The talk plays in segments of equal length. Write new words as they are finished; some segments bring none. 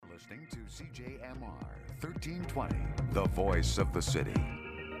listening to CJMR 1320, the voice of the city.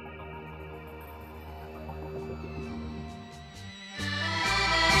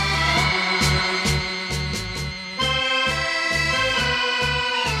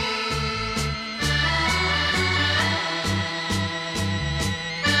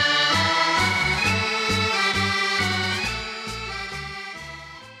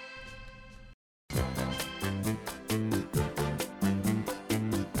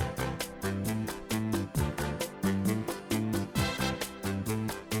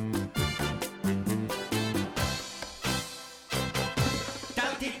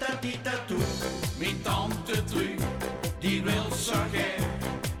 Mijn tante Tru, die wil zo graag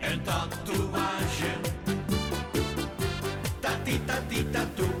een tatoeage.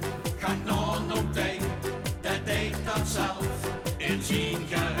 Tatoe, gaat nog op tijd, dat deed dat zelf in zijn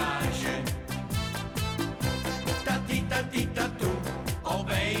garage. Tatoe, op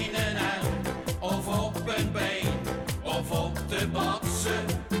een arm, of op een been, of op de botsen.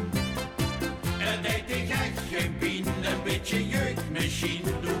 Het deed de gek geen pijn, een beetje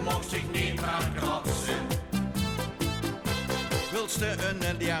jeugdmachine, doe mocht zich niet aan kratsen. Wilst je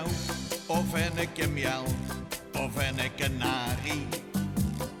een leeuw, of een miel, of een kanarie?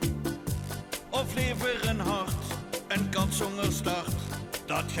 Of liever een hart, een kat zonder start,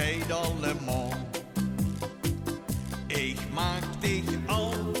 dat geeft allemaal. Ik maak dich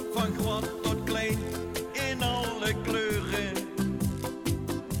al, van groot tot klein, in alle kleuren.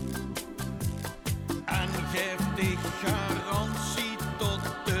 En geef dich garantie tot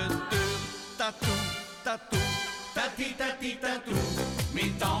de deur. Tatoe. Tatoe,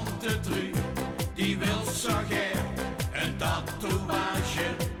 mijn tante Tru, die wil zo graag een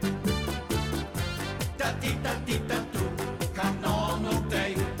tatoeage. Tatoe, gaat nog op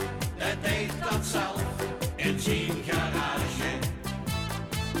tijd, dat deed dat zelf in zijn garage.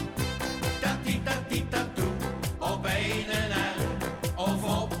 Tatoe, op een arm,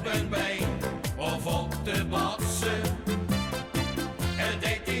 of op een been, of op de botsen. Het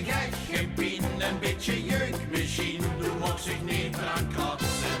deed de gek geen pijn, een beetje jeugdmachine, doe mocht zich niet aan kratsen.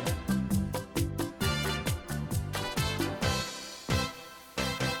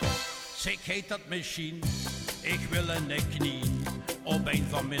 Zeg, heet dat machine, ik wil een knie op een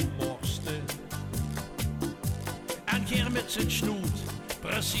van mijn borsten. En Geer met zijn snoet,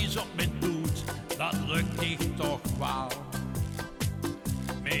 precies op mijn doet, dat lukt niet toch wel.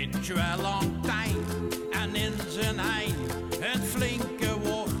 Met Valentijn en in zijn hein een flinke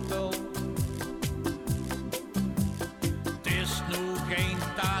wortel. Het is nu geen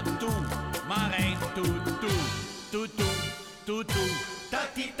tattoo, maar een toetoe.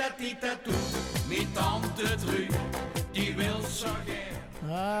 Tatoe, mijn tante Tru, die wil zo graag.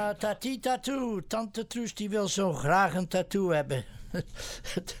 Tattoo. Tante Truus die wil zo graag een tattoo hebben.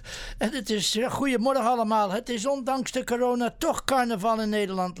 En het is, goedemorgen allemaal. Het is ondanks de corona toch carnaval in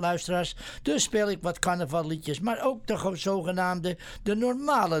Nederland, luisteraars. Dus speel ik wat carnavalliedjes, maar ook de zogenaamde, de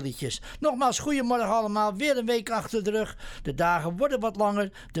normale liedjes. Nogmaals, goedemorgen allemaal. Weer een week achter de rug. De dagen worden wat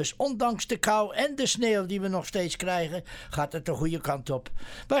langer, dus ondanks de kou en de sneeuw die we nog steeds krijgen, gaat het de goede kant op.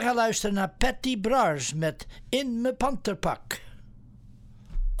 Wij gaan luisteren naar Patty Bras met In Mijn Panterpak.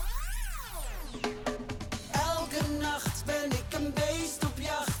 Elke nacht ben ik een beest op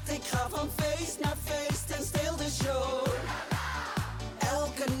jacht. Ik ga van feest naar feest en steel de show.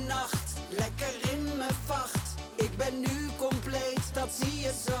 Elke nacht lekker in mijn vacht. Ik ben nu compleet, dat zie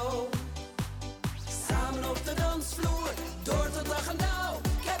je zo. Samen op de dansvloer, door tot dag en dauw.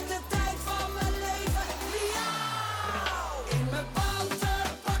 Ik heb de tijd van mijn leven, ja! In mijn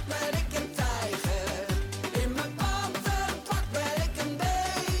panterpak ben ik een tijger. In mijn panterpak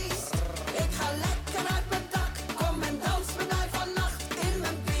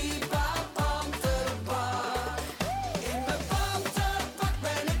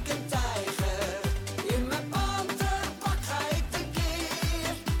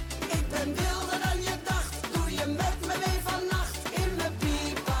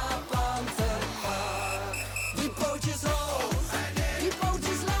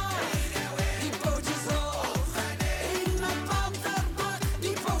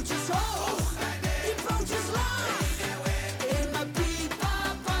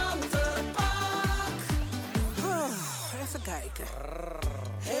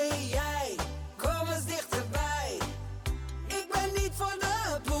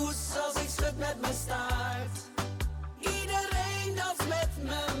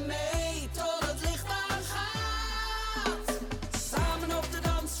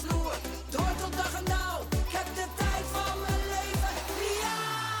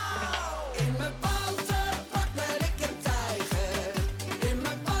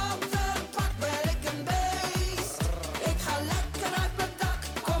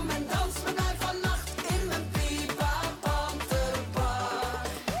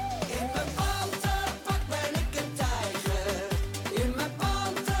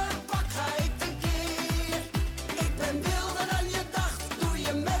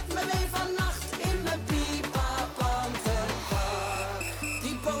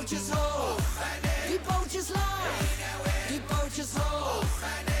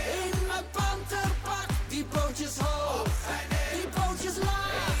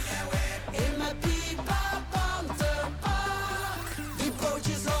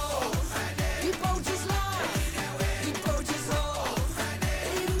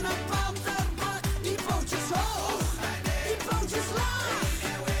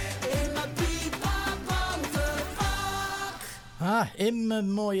in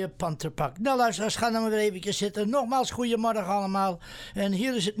mijn mooie panterpak. Nou luisteraars, ga dan maar weer eventjes zitten. Nogmaals, goedemorgen allemaal. En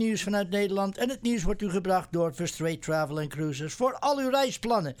hier is het nieuws vanuit Nederland. En het nieuws wordt u gebracht door First Rate Travel Cruises. Voor al uw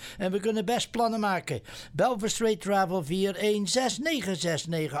reisplannen. En we kunnen best plannen maken. Bel First Rate Travel 416969800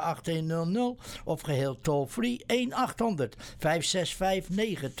 of geheel toll-free 1-800-565-9267.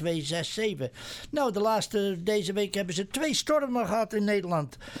 Nou, deze week hebben ze 2 stormen gehad in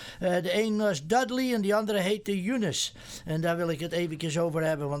Nederland. De een was Dudley en die andere heette Eunice. En daar wil ik het eventjes over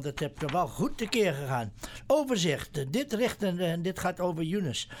hebben, want het heeft er wel goed tekeer gegaan. Overzicht. Dit gaat over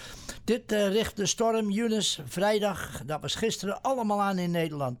Eunice. Dit richt de storm Eunice vrijdag, dat was gisteren, allemaal aan in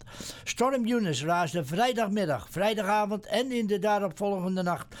Nederland. Storm Eunice raasde vrijdagmiddag, vrijdagavond en in de daaropvolgende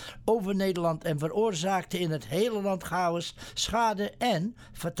nacht over Nederland en veroorzaakte in het hele land chaos, schade en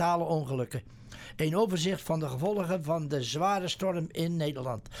fatale ongelukken. Een overzicht van de gevolgen van de zware storm in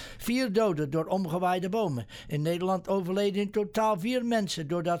Nederland. 4 doden door omgewaaide bomen. In Nederland overleden in totaal 4 mensen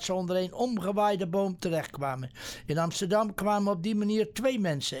doordat ze onder een omgewaaide boom terechtkwamen. In Amsterdam kwamen op die manier 2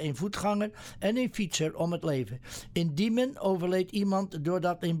 mensen, een voetganger en een fietser, om het leven. In Diemen overleed iemand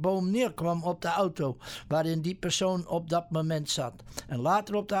doordat een boom neerkwam op de auto waarin die persoon op dat moment zat. En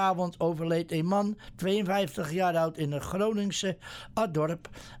later op de avond overleed een man, 52 jaar oud, in het Groningse Addorp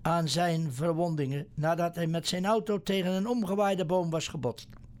aan zijn verwondingen nadat hij met zijn auto tegen een omgewaaide boom was gebotst.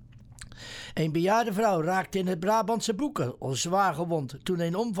 Een bejaarde vrouw raakte in het Brabantse Boeken zwaar gewond toen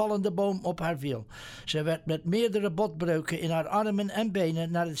een omvallende boom op haar viel. Ze werd met meerdere botbreuken in haar armen en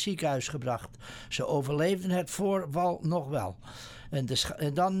benen naar het ziekenhuis gebracht. Ze overleefden het voorval nog wel. En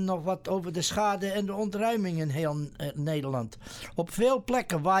dan nog wat over de schade en de ontruiming in heel Nederland. Op veel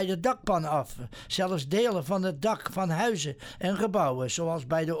plekken waaiden dakpannen af. Zelfs delen van het dak van huizen en gebouwen, zoals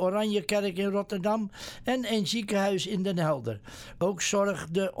bij de Oranjekerk in Rotterdam en een ziekenhuis in Den Helder. Ook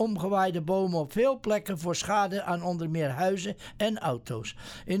zorgden omgewaaide bomen op veel plekken voor schade aan onder meer huizen en auto's.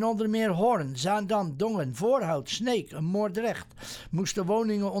 In onder meer Hoorn, Zaandam, Dongen, Voorhout, Sneek en Moordrecht moesten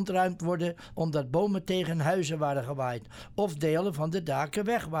woningen ontruimd worden omdat bomen tegen huizen waren gewaaid of delen van de daken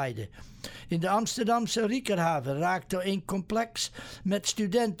wegwaaiden. In de Amsterdamse Riekerhaven raakte een complex met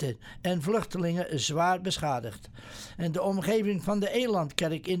studenten en vluchtelingen zwaar beschadigd. En de omgeving van de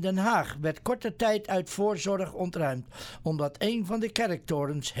Elandkerk in Den Haag werd korte tijd uit voorzorg ontruimd, omdat een van de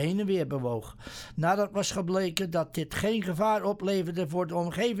kerktorens heen en weer bewoog. Nadat was gebleken dat dit geen gevaar opleverde voor de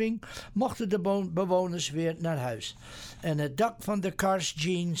omgeving, mochten de bewoners weer naar huis. En het dak van de Cars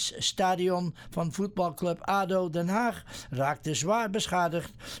Jeans stadion van voetbalclub ADO Den Haag raakte zwaar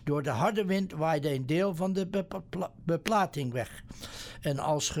beschadigd. Door de harde wind waaide een deel van de beplating weg. En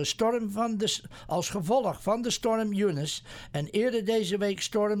als gevolg van de storm Eunice en eerder deze week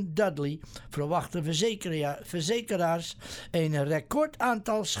storm Dudley verwachten verzekeraars een record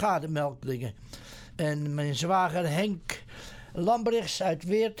aantal schademeldingen. En mijn zwager Henk Lambrechts uit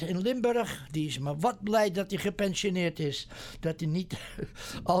Weert in Limburg, die is maar wat blij dat hij gepensioneerd is. Dat hij niet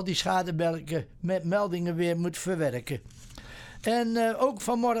al die schademeldingen weer moet verwerken. En ook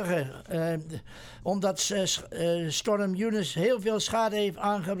vanmorgen, omdat storm Eunice heel veel schade heeft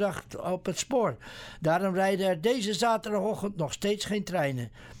aangebracht op het spoor. Daarom rijden er deze zaterdagochtend nog steeds geen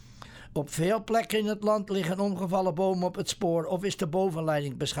treinen. Op veel plekken in het land liggen omgevallen bomen op het spoor of is de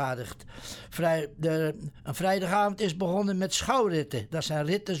bovenleiding beschadigd. Een vrijdagavond is begonnen met schouwritten. Dat zijn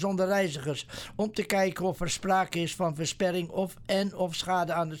ritten zonder reizigers, om te kijken of er sprake is van versperring of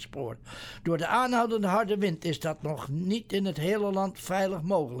schade aan het spoor. Door de aanhoudende harde wind is dat nog niet in het hele land veilig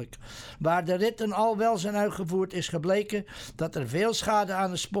mogelijk. Waar de ritten al wel zijn uitgevoerd is gebleken dat er veel schade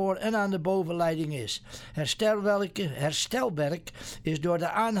aan het spoor en aan de bovenleiding is. Herstelwerk is door de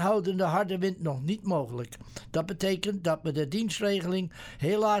aanhoudende harde wind nog niet mogelijk. Dat betekent dat we de dienstregeling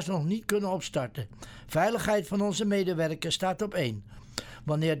helaas nog niet kunnen opstarten. Veiligheid van onze medewerkers staat op 1.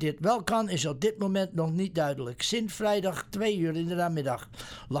 Wanneer dit wel kan, is op dit moment nog niet duidelijk. Sinds vrijdag 2 uur in de namiddag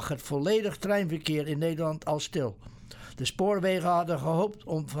lag het volledig treinverkeer in Nederland al stil. De spoorwegen hadden gehoopt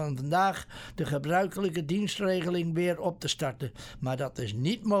om vandaag de gebruikelijke dienstregeling weer op te starten. Maar dat is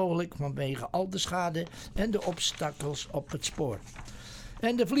niet mogelijk vanwege al de schade en de obstakels op het spoor.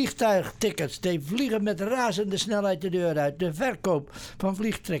 En de vliegtuigtickets, die vliegen met razende snelheid de deur uit. De verkoop van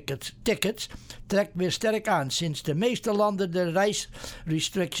vliegtickets trekt weer sterk aan sinds de meeste landen de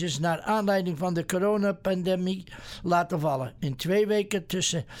reisrestricties naar aanleiding van de coronapandemie laten vallen. In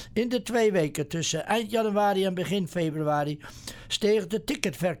de 2 weken tussen eind januari en begin februari steeg de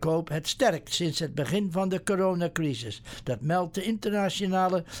ticketverkoop het sterkst sinds het begin van de coronacrisis. Dat meldt de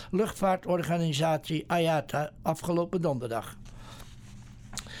internationale luchtvaartorganisatie IATA afgelopen donderdag.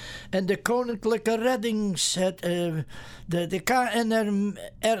 En de Koninklijke Reddings, de KNRM,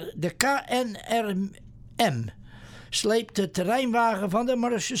 sleept de terreinwagen van de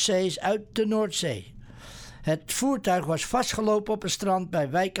marechaussees uit de Noordzee. Het voertuig was vastgelopen op een strand bij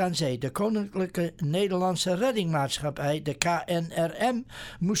Wijk aan Zee. De Koninklijke Nederlandse Reddingmaatschappij, de KNRM,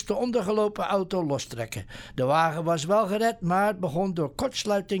 moest de ondergelopen auto lostrekken. De wagen was wel gered, maar begon door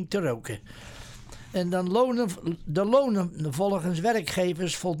kortsluiting te roken. En dan de lonen volgens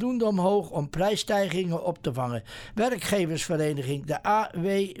werkgevers voldoende omhoog om prijsstijgingen op te vangen. Werkgeversvereniging, de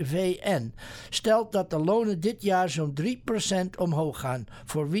AWVN, stelt dat de lonen dit jaar zo'n 3% omhoog gaan,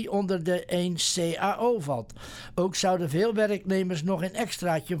 voor wie onder de 1 CAO valt. Ook zouden veel werknemers nog een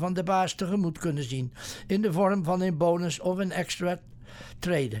extraatje van de baas tegemoet kunnen zien, in de vorm van een bonus of een extra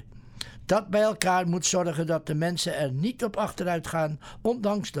trade. Dat bij elkaar moet zorgen dat de mensen er niet op achteruit gaan,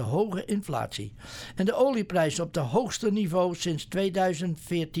 ondanks de hoge inflatie. En de olieprijs op het hoogste niveau sinds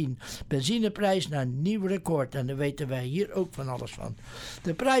 2014. Benzineprijs naar nieuw record en daar weten wij hier ook van alles van.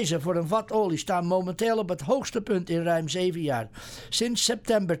 De prijzen voor een vat olie staan momenteel op het hoogste punt in ruim 7 jaar. Sinds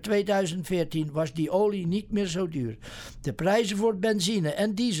september 2014 was die olie niet meer zo duur. De prijzen voor benzine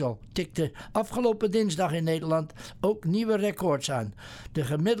en diesel tikten afgelopen dinsdag in Nederland ook nieuwe records aan. De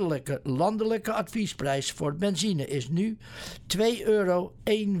gemiddelde landelijke adviesprijs voor benzine is nu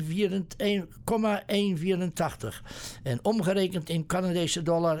 €2,184. En omgerekend in Canadese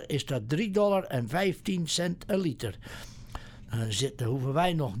dollar is dat $3,15 een liter. Dan hoeven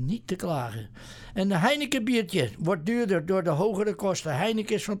wij nog niet te klagen. En een Heineken biertje wordt duurder door de hogere kosten.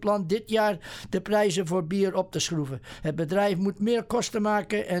 Heineken is van plan dit jaar de prijzen voor bier op te schroeven. Het bedrijf moet meer kosten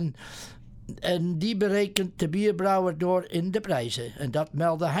maken en die berekent de bierbrouwer door in de prijzen. En dat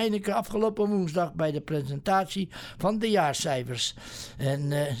meldde Heineken afgelopen woensdag bij de presentatie van de jaarcijfers.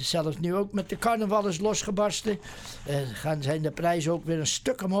 En zelfs nu ook met de carnaval is losgebarsten, zijn de prijzen ook weer een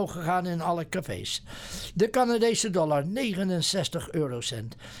stuk omhoog gegaan in alle cafés. De Canadese dollar 69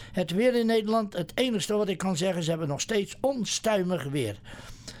 eurocent. Het weer in Nederland, het enige wat ik kan zeggen, ze hebben nog steeds onstuimig weer.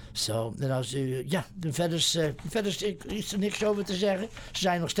 Zo, en als u, ja, verder is er niks over te zeggen. Ze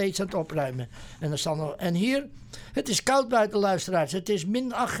zijn nog steeds aan het opruimen. En hier, het is koud buiten, luisteraars. Het is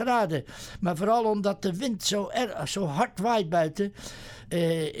 -8 graden. Maar vooral omdat de wind zo hard waait buiten,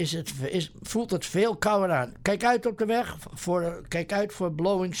 voelt het veel kouder aan. Kijk uit op de weg, kijk uit voor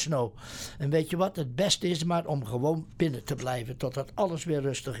blowing snow. En weet je wat, het beste is maar om gewoon binnen te blijven totdat alles weer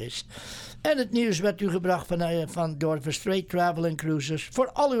rustig is. En het nieuws werd u gebracht door Verstraight Travel & Cruises.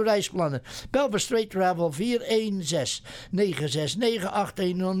 Voor al uw reisplannen, bel Verstraight Travel 416-969-8100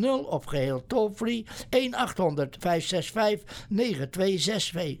 of geheel toll-free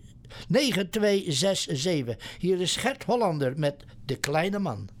 1-800-565-9267. Hier is Gert Hollander met De Kleine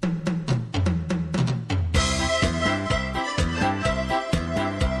Man.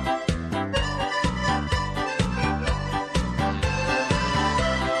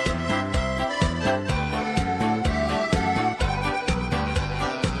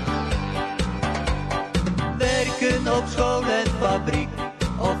 Werken op school en fabriek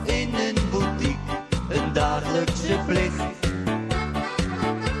of in een boutique, een dagelijkse plicht.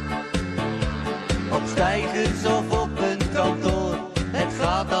 Op steigers of op een kantoor, het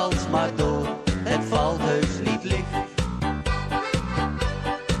gaat alsmaar door, het valt heus niet licht.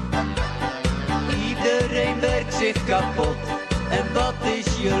 Iedereen werkt zich kapot, en wat is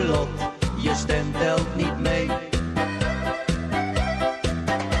je lot? Je stem telt niet mee.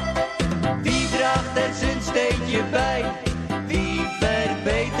 Wie draagt er zijn steentje bij? Wie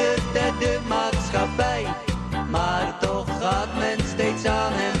verbetert er de maatschappij? Maar toch gaat men steeds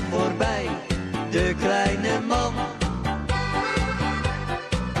aan hem voorbij. De kleine man.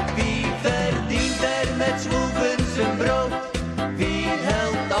 Wie verdient er met schroeven zijn brood? Wie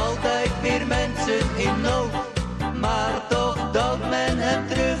helpt altijd weer mensen in nood? Maar toch duwt men hem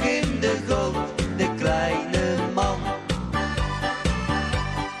terug in de goot. De kleine man.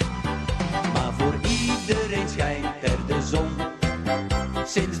 Maar voor iedereen schijnt er de zon.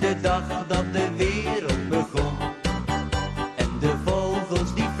 Sinds de dag dat de wereld begon. En de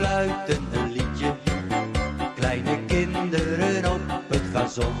vogels die fluiten een liedje. Kleine kinderen op het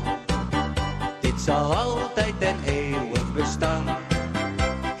gazon. Dit zal altijd en eeuwig bestaan.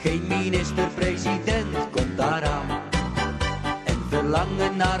 Geen minister-president komt daaraan. En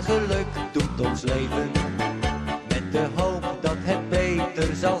verlangen naar geluk doet ons leven. Met de hoop dat het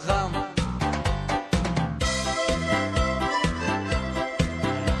beter zal gaan.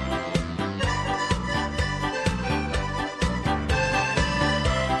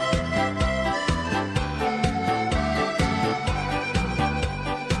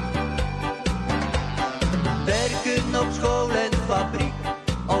 Op school en fabriek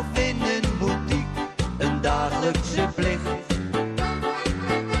of in een boutique, een dagelijkse plicht.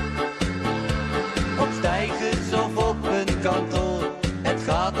 Op steigers of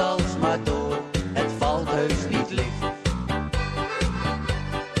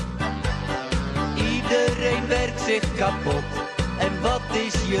zich kapot. En wat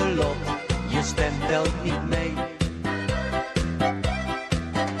is je lot? Je stem telt niet mee.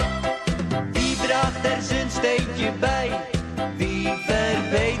 Wie draagt er zijn steentje bij? Wie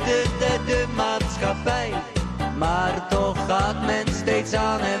verbetert de maatschappij? Maar toch gaat men steeds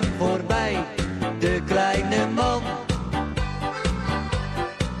aan hem voorbij. De kleine man.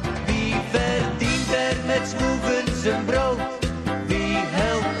 Wie verdient er met schroeven zijn brood? Wie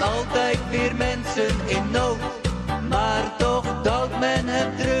helpt altijd weer mensen in nood? Maar toch duwt men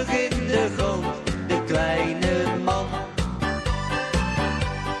hem terug in de goot. De kleine man.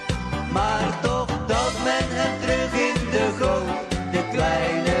 Maar toch duwt men hem terug in de goot. De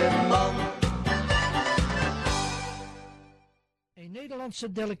kleine man. Een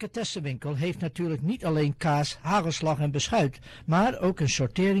Nederlandse delicatessenwinkel heeft natuurlijk niet alleen kaas, hagelslag en beschuit, maar ook een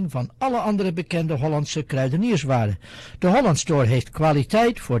sortering van alle andere bekende Hollandse kruidenierswaren. De Holland Store heeft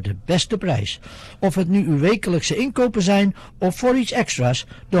kwaliteit voor de beste prijs. Of het nu uw wekelijkse inkopen zijn of voor iets extra's,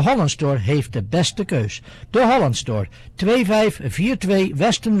 de Holland Store heeft de beste keus. De Holland Store, 2542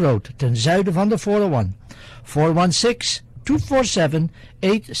 Weston Road, ten zuiden van de 401. 416-247-8659.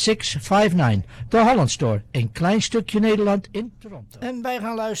 De Holland Store, een klein stukje Nederland in Toronto. En wij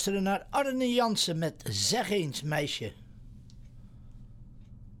gaan luisteren naar Arne Jansen met Zeg eens meisje.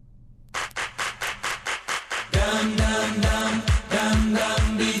 Dam dam dam dam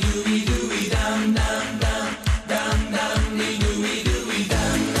dam die doei doei dam dam dam dam dam die doei doei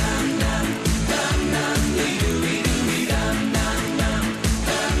dam dam dam dam dam die doei doei dam dam dam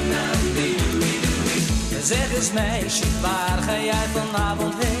dam dam die doei doei. Zeg eens meisje, waar ga jij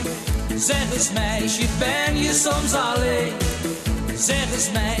vanavond heen? Zeg eens meisje, ben je soms alleen? Zeg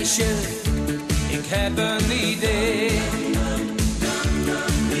eens meisje, ik heb een idee.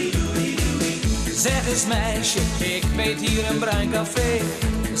 Zeg eens meisje, ik weet hier een bruin café.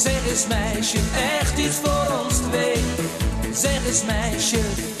 Zeg eens meisje, echt iets voor ons twee. Zeg eens meisje,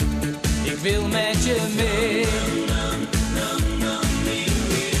 ik wil met je mee.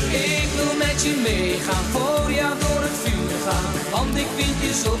 Ik wil met je meegaan, voor jou door het vuur gaan, want ik vind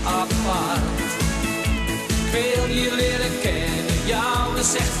je zo apart. Ik wil je leren kennen, jou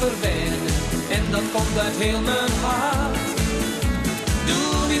eens echt verwennen, en dat komt uit heel mijn hart.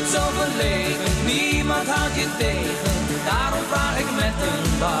 Doe niet zo verlegen, niemand houdt je tegen, daarom vraag ik met een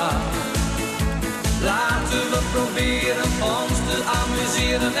lach. Laten we proberen ons te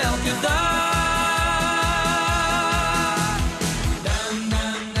amuseren elke dag. Dam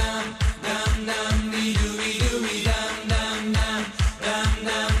dam dam dam dam die doei doei dam dam dam dam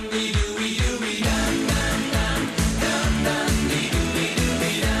dam die doei doei dam dam dam dam dam die doei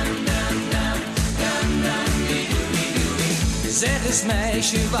doei dam dam dam dam dam die doei doei. Zeg eens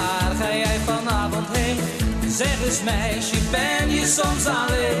meisje, waar ga jij vanavond heen? Zeg eens meisje, ben je soms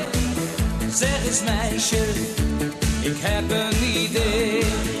alleen? Zeg eens meisje, ik heb een idee.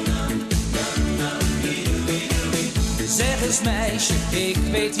 Zeg eens meisje, ik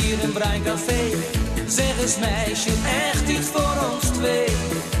weet hier een bruin café. Zeg eens meisje, echt iets voor ons twee.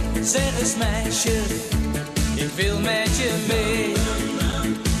 Zeg eens meisje, ik wil met je mee.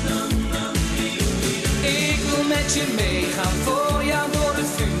 Ik wil met je meegaan, voor jou door het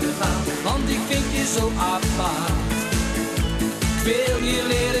vuur gaan, want ik vind je zo apart. Ik wil je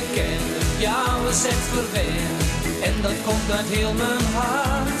leren kennen, jou eens echt verwennen, en dat komt uit heel mijn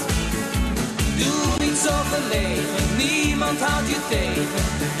hart. Doe niet zo verlegen, niemand houdt je tegen,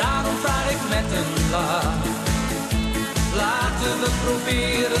 daarom vraag ik met een lach. Laten we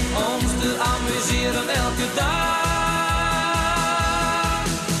proberen ons te amuseren elke dag.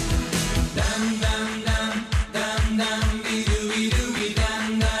 Dam dam dam dam dam die doei doei dam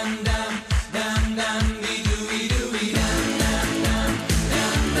dam dam dam dam die doei doei dam dam dam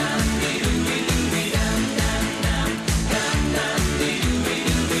dam dam die doei doei dam dam dam dam dam die doei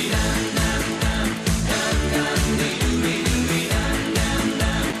doei dam dam dam dam dam die doei doei dam dam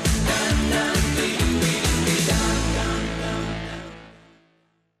dam dam dam die doei doei dam dam dam.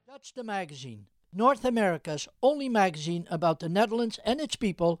 That's the magazine. North America's only magazine about the Netherlands and its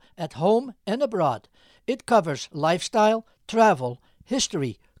people at home and abroad. It covers lifestyle, travel,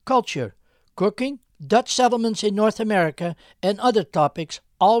 history, culture, cooking, Dutch settlements in North America, and other topics,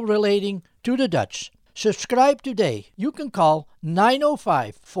 all relating to the Dutch. Subscribe today. You can call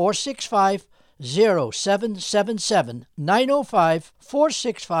 905-465-0777,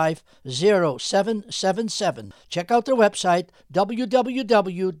 905-465-0777. Check out their website,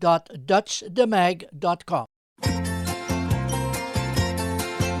 www.dutchdemag.com.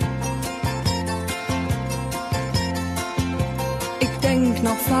 Ik denk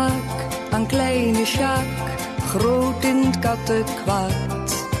nog vaak aan kleine Sjaak, groot in het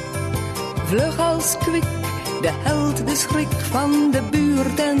kattenkwaad. Vlug als kwik de held, de schrik van de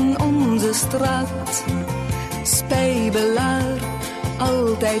buurt en onze straat. Spijbelaar,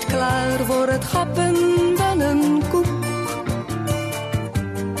 altijd klaar voor het gappen van een koek.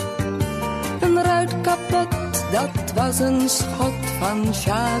 Een ruit kapot, dat was een schot van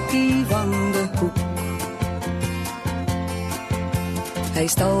Sjaki van de Hoek. Hij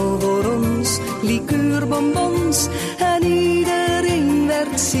stal voor ons likuurbonbons en iedereen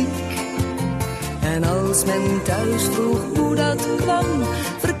werd ziek. En als men thuis vroeg hoe dat kwam,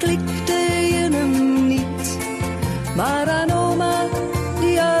 verklikte je hem niet. Maar aan oma,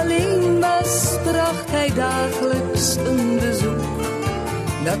 die alleen was, bracht hij dagelijks een bezoek.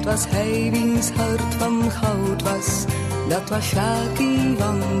 Dat was hij wiens hart van goud was, dat was Sjaki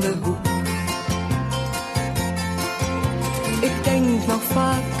van de Hoek. Ik denk nog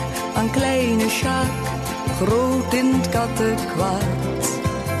vaak aan kleine Sjaak, groot in het kattenkwaad.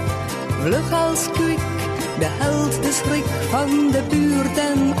 Vlug als kwik, de held, de schrik van de buurt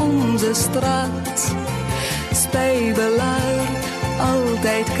en onze straat. Spijbelaar,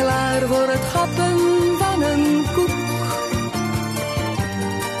 altijd klaar voor het gappen van een koek.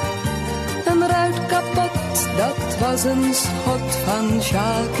 Een ruit kapot, dat was een schot van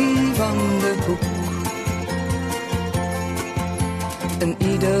Sjaki van de Hoek. En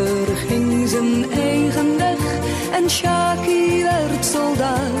ieder ging zijn eigen weg en Sjaki werd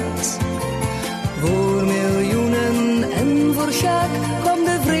soldaat. Voor miljoenen en voor Sjaak kwam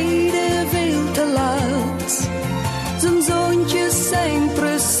de vrede veel te laat. Zijn zoontjes zijn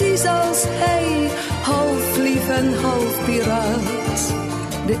precies als hij, half lief en half piraat.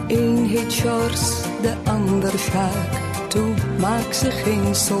 De een heet Sjors, de ander Sjaak, toe maak ze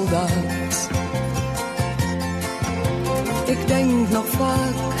geen soldaat. Ik denk nog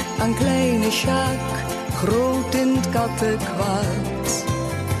vaak aan kleine Sjaak, groot in het kattenkwaad.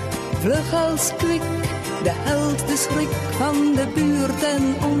 Vlug als kwik, de held, de schrik van de buurt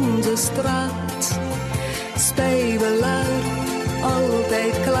en onze straat. Spijbelaar,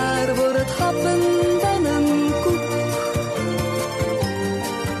 altijd klaar voor het gappen van een koek.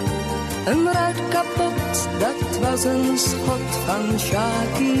 Een ruit kapot, dat was een schot van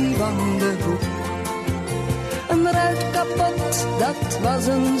Sjaki van de Hoek. Een ruit kapot, dat was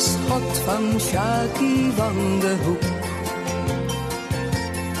een schot van Sjaki van de Hoek.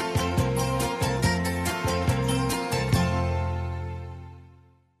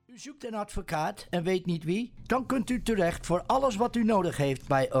 U zoekt een advocaat en weet niet wie? Dan kunt u terecht voor alles wat u nodig heeft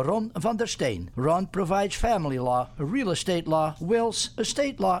bij Ron van der Steen. Ron provides family law, real estate law, wills,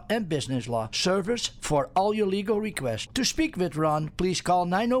 estate law and business law. Service for all your legal requests. To speak with Ron, please call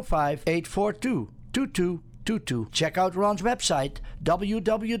 905-842-2222. Check out Ron's website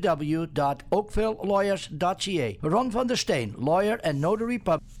www.oakvillelawyers.ca. Ron van der Steen, lawyer and notary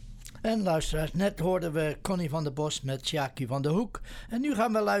public. En luisteraars, net hoorden we Connie van der Bos met Sjaki van de Hoek. En nu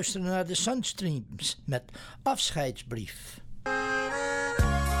gaan we luisteren naar de Sunstreams met Afscheidsbrief.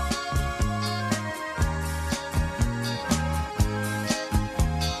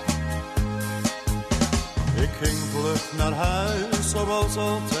 Ik ging vlug naar huis zoals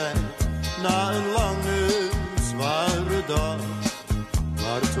altijd, na een lange, zware dag.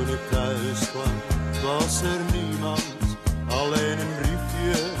 Maar toen ik thuis kwam, was er niemand, alleen een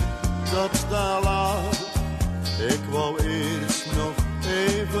briefje dat daar lag. Ik wou eerst nog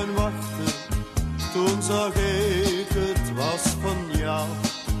even wachten, toen zag ik het was van jou.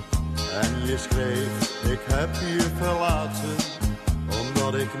 En je schreef, ik heb je verlaten,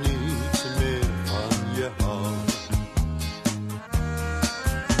 omdat ik niet meer van je hou.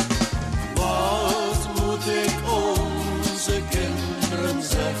 Wat moet ik onze kinderen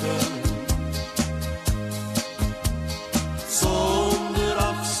zeggen? Zonder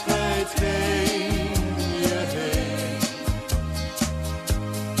afscheid ging je heen.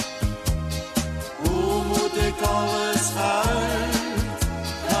 Hoe moet ik alles uit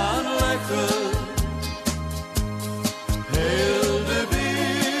gaan leggen? Heel de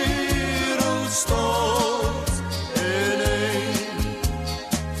wereld stond ineen.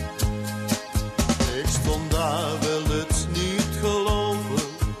 Ik stond daar, wilde het niet geloven.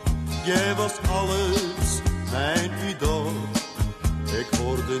 Jij was alles, mijn idool. Ik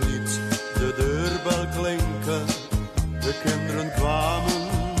hoorde niet de deurbel klinken. De kinderen kwamen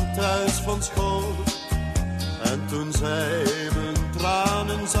thuis van school. En toen zij mijn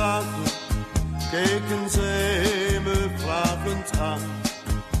tranen zagen, keken zij me vragend aan.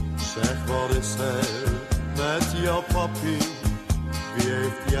 Zeg, wat is er met jouw papi? Wie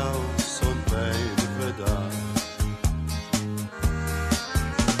heeft jou zo'n pijn gedaan?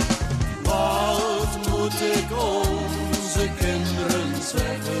 Wat moet ik onze kinderen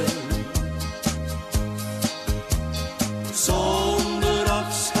zeggen?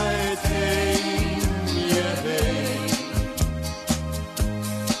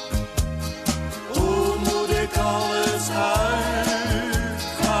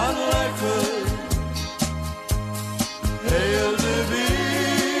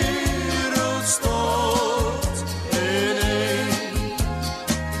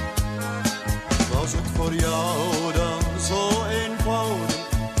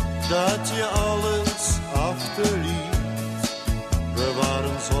 dat je alles achterliet. We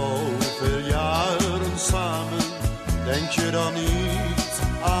waren zoveel jaren samen, denk je dan niet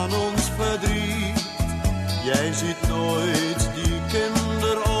aan ons verdriet? Jij ziet nooit die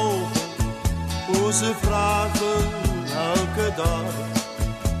kinderogen, hoe ze vragen elke dag,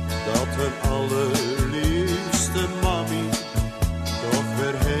 dat hun allerliefste mami toch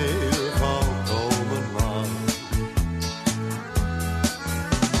weer heel gauw komen mag.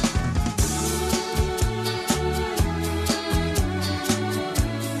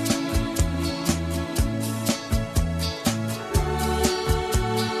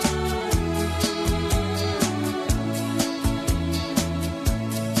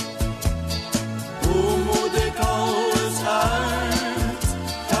 Hoe moet ik alles uit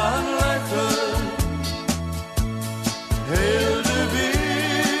gaan leggen? Heel de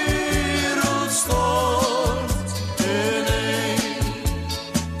wereld stort ineen.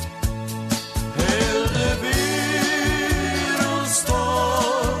 Heel de wereld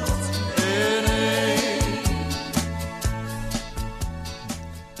stort ineen.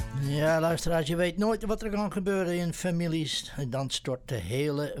 Ja, luisteraars, je weet nooit wat er kan gebeuren in families. En dan stort de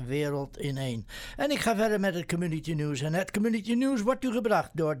hele wereld ineen. En ik ga verder met het community news. En het community news wordt u gebracht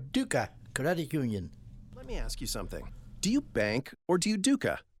door Duca Credit Union. Let me ask you something. Do you bank or do you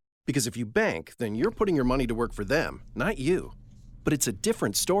Duca? Because if you bank, then you're putting your money to work for them, not you. But it's a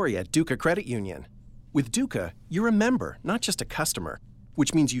different story at Duca Credit Union. With Duca, you're a member, not just a customer,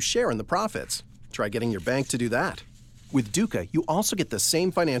 which means you share in the profits. Try getting your bank to do that. With Duca, you also get the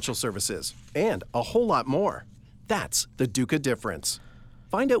same financial services and a whole lot more. That's the Duca difference.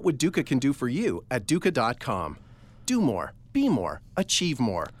 Find out what Duca can do for you at Duca.com. Do more, be more, achieve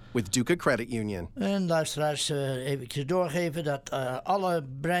more with Duca Credit Union. En luisteraars, even doorgeven dat alle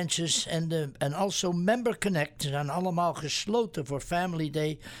branches en also Member Connect zijn allemaal gesloten voor Family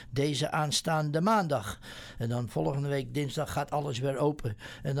Day deze aanstaande maandag. En dan volgende week dinsdag gaat alles weer open.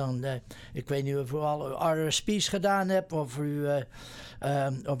 En dan, ik weet niet of u al RSP's gedaan hebt of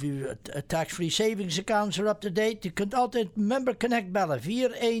of uw tax-free savings accounts are up-to-date. U kunt altijd Member Connect bellen, 416-223-8502.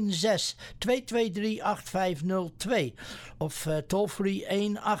 Of toll-free 1-866-900-3822.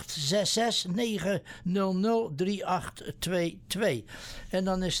 En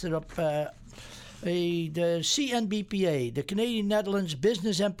dan is er op de CNBPA, de Canadian Netherlands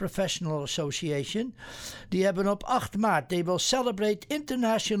Business and Professional Association, die hebben op 8 maart, they will celebrate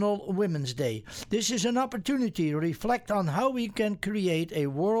International Women's Day. This is an opportunity to reflect on how we can create a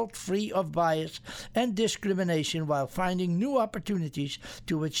world free of bias and discrimination while finding new opportunities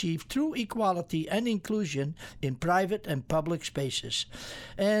to achieve true equality and inclusion in private and public spaces.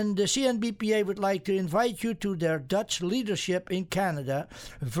 And the CNBPA would like to invite you to their Dutch Leadership in Canada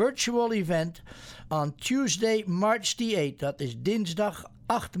virtual event on Tuesday, March the 8th. Dat is dinsdag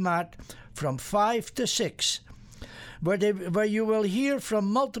 8 maart from 5 to 6. Where you will hear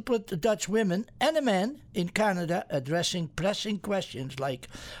from multiple Dutch women and a man in Canada addressing pressing questions like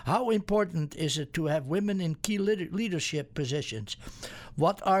how important is it to have women in key leadership positions?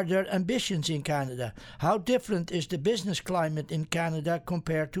 What are their ambitions in Canada? How different is the business climate in Canada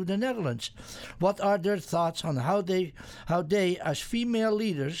compared to the Netherlands? What are their thoughts on how they as female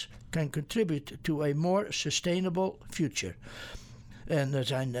leaders can contribute to a more sustainable future? En er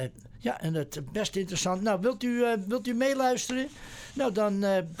zijn en dat is best interessant. Nou, wilt u meeluisteren? Nou, dan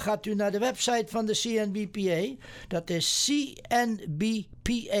gaat u naar de website van de CNBPA. Dat is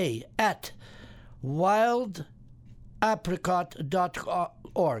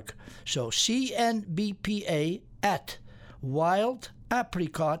cnbpa@wildapricot.org. So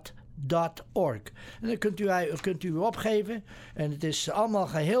cnbpa@wildapricot.org. En dan kunt u opgeven. En het is allemaal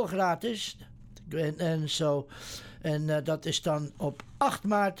geheel gratis. En dat is dan op 8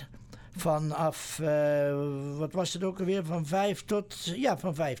 maart vanaf, wat was het ook alweer, van 5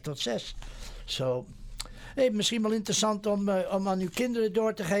 tot 6. Zo. Misschien wel interessant om aan uw kinderen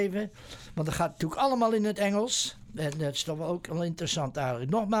door te geven. Want dat gaat natuurlijk allemaal in het Engels. En dat is toch wel ook wel interessant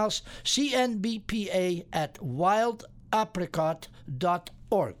eigenlijk. Nogmaals,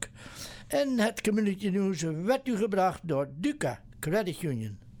 cnbpa@wildapricot.org. En het community news werd u gebracht door Duca Credit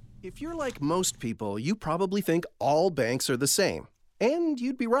Union. If you're like most people, you probably think all banks are the same. And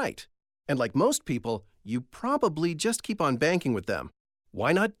you'd be right. And like most people, you probably just keep on banking with them.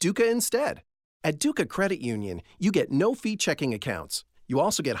 Why not Duca instead? At Duca Credit Union, you get no-fee checking accounts. You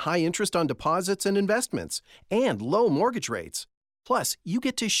also get high interest on deposits and investments, and low mortgage rates. Plus, you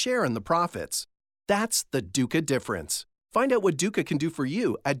get to share in the profits. That's the Duca difference. Find out what Duca can do for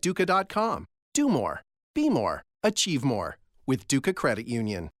you at Duca.com. Do more, be more, achieve more with Duca Credit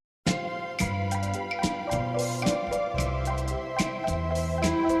Union.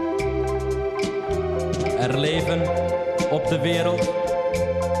 Er leven op de wereld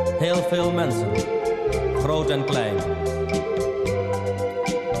heel veel mensen, groot en klein.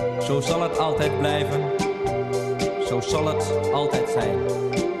 Zo zal het altijd blijven, zo zal het altijd zijn.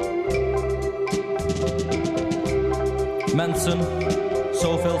 Mensen,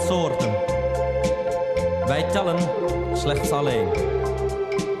 zoveel soorten. Wij tellen slechts alleen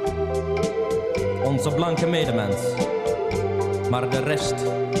onze blanke medemens, maar de rest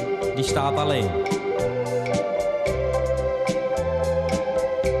die staat alleen.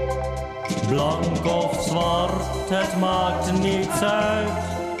 Blank of zwart, het maakt niets uit.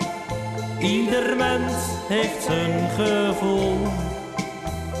 Ieder mens heeft zijn gevoel.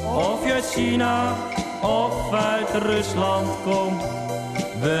 Of je uit China of uit Rusland komt,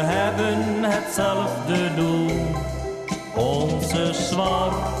 we hebben hetzelfde doel. Onze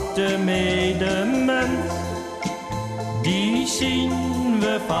zwarte medemens, die zien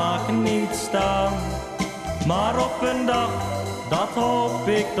we vaak niet staan. Maar op een dag, dat hoop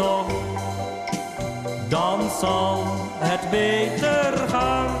ik toch, dan zal het beter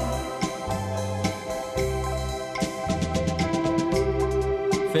gaan.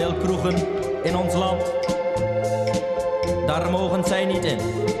 Veel kroegen in ons land, daar mogen zij niet in.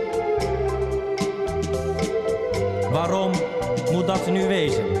 Waarom moet dat nu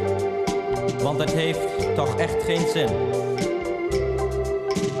wezen? Want het heeft toch echt geen zin.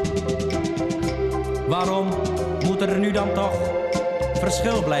 Waarom moet er nu dan toch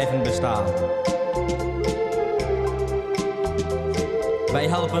verschil blijven bestaan? Wij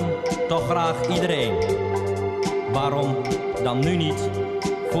helpen toch graag iedereen. Waarom dan nu niet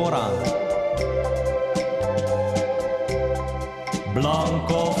vooraan? Blank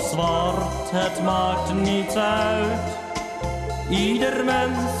of zwart, het maakt niets uit. Ieder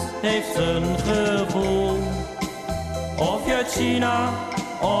mens heeft zijn gevoel. Of je uit China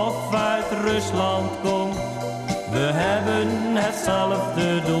of uit Rusland komt, we hebben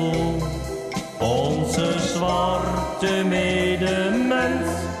hetzelfde doel. Onze zwarte medemens,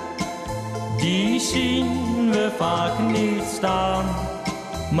 die zien we vaak niet staan.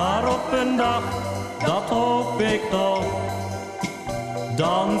 Maar op een dag, dat hoop ik toch,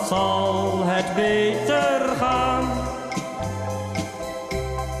 dan zal het beter gaan.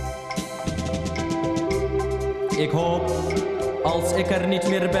 Ik hoop, als ik er niet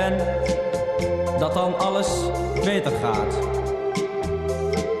meer ben, dat dan alles beter gaat.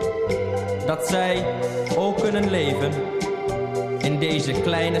 Dat zij ook kunnen leven in deze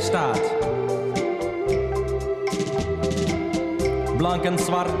kleine staat. Blank en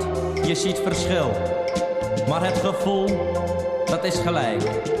zwart, je ziet verschil, maar het gevoel, dat is gelijk.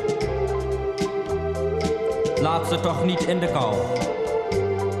 Laat ze toch niet in de kou,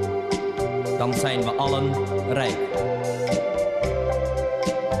 dan zijn we allen rijk.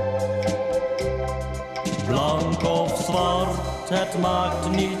 Blank of zwart, het maakt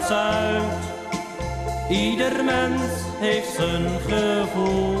niets uit. Ieder mens heeft zijn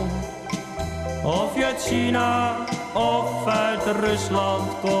gevoel. Of je uit China of uit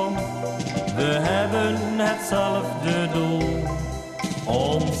Rusland komt, we hebben hetzelfde doel.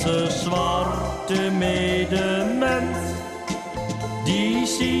 Onze zwarte medemens, die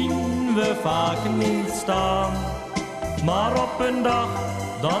zien we vaak niet staan. Maar op een dag,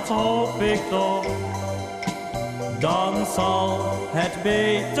 dat hoop ik toch, dan zal het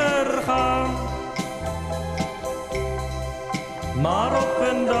beter gaan. Maar op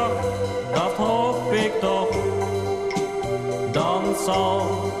een dag, dat hoop ik toch, dan zal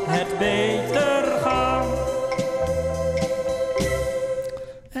het beter gaan.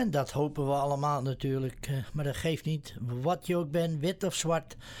 En dat hopen we allemaal natuurlijk, maar dat geeft niet. Wat je ook bent, wit of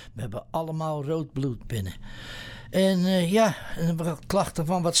zwart, we hebben allemaal rood bloed binnen. En klachten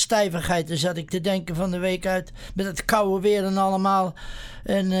van wat stijvigheid, daar zat ik te denken van de week uit, met het koude weer en allemaal.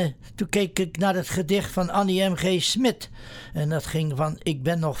 En toen keek ik naar het gedicht van Annie M.G. Smit. En dat ging van: ik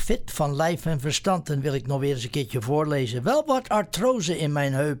ben nog fit van lijf en verstand. En wil ik nog weer eens een keertje voorlezen. Wel wat artrose in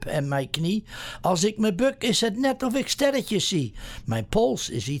mijn heup en mijn knie. Als ik me buk is het net of ik sterretjes zie. Mijn pols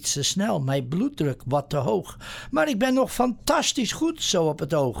is iets te snel, mijn bloeddruk wat te hoog. Maar ik ben nog fantastisch goed zo op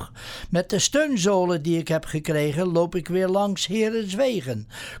het oog. Met de steunzolen die ik heb gekregen loop ik weer langs Herenswegen.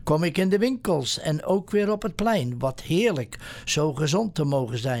 Kom ik in de winkels en ook weer op het plein. Wat heerlijk, zo gezond te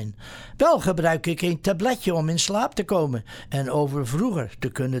mogen zijn. Wel gebruik ik een tabletje om in slaap te komen en over vroeger te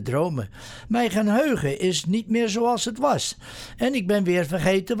kunnen dromen. Mijn geheugen is niet meer zoals het was. En ik ben weer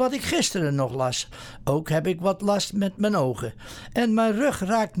vergeten wat ik gisteren nog las. Ook heb ik wat last met mijn ogen. En mijn rug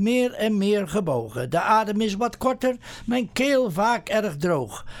raakt meer en meer gebogen. De adem is wat korter, mijn keel vaak erg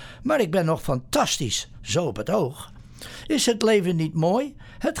droog. Maar ik ben nog fantastisch, zo op het oog. Is het leven niet mooi?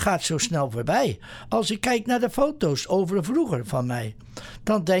 Het gaat zo snel voorbij. Als ik kijk naar de foto's over vroeger van mij,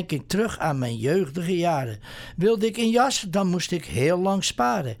 dan denk ik terug aan mijn jeugdige jaren. Wilde ik een jas, dan moest ik heel lang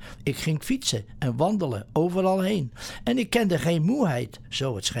sparen. Ik ging fietsen en wandelen overal heen. En ik kende geen moeheid,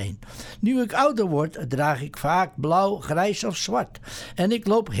 zo het scheen. Nu ik ouder word, draag ik vaak blauw, grijs of zwart. En ik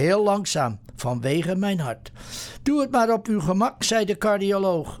loop heel langzaam, vanwege mijn hart. Doe het maar op uw gemak, zei de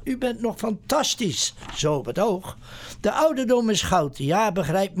cardioloog. U bent nog fantastisch, zo op het oog. De ouderdom is goud, ja,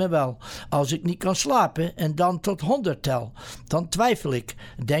 begrijp me wel. Als ik niet kan slapen en dan tot 100 tel, dan twijfel ik,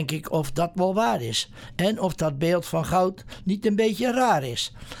 denk ik of dat wel waar is. En of dat beeld van goud niet een beetje raar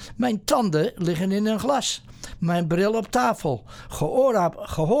is. Mijn tanden liggen in een glas. Mijn bril op tafel,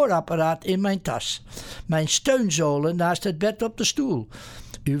 gehoorapparaat in mijn tas. Mijn steunzolen naast het bed op de stoel.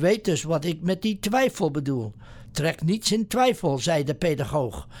 U weet dus wat ik met die twijfel bedoel. Trek niets in twijfel, zei de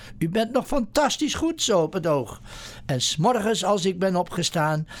pedagoog. U bent nog fantastisch goed, zo op het oog. En 's morgens als ik ben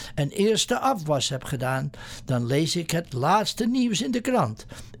opgestaan en eerst de afwas heb gedaan, dan lees ik het laatste nieuws in de krant.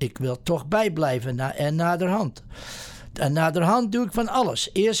 Ik wil toch bijblijven en naderhand. En naderhand doe ik van alles.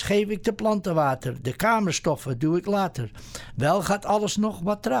 Eerst geef ik de planten water. De kamerstoffen doe ik later. Wel gaat alles nog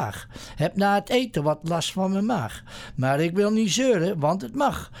wat traag. Heb na het eten wat last van mijn maag. Maar ik wil niet zeuren, want het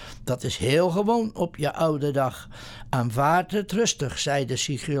mag. Dat is heel gewoon op je oude dag. Aanvaard het rustig, zei de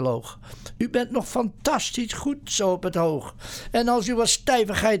psycholoog. U bent nog fantastisch goed, zo op het hoog. En als u wat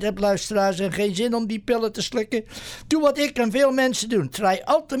stijvigheid hebt, luisteraars, en geen zin om die pillen te slikken, doe wat ik en veel mensen doen. Try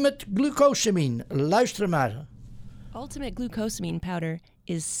Ultimate Glucosamine. Luister maar. Ultimate glucosamine powder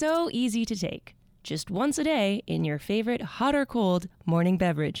is so easy to take. Just once a day in your favorite hot or cold morning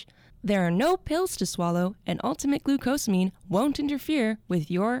beverage. There are no pills to swallow, and Ultimate glucosamine won't interfere with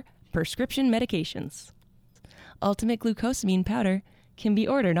your prescription medications. Ultimate glucosamine powder can be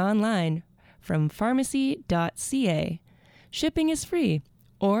ordered online from pharmacy.ca. Shipping is free,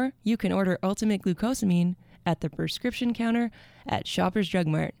 or you can order Ultimate glucosamine at the prescription counter at Shoppers Drug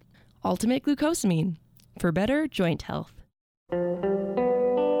Mart. Ultimate glucosamine. For better joint health.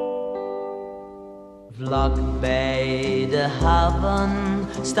 Vlak bij de haven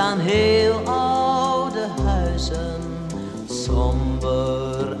staan heel oude huizen.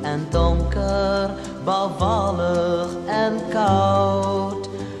 Somber en donker, bouwvallig en koud.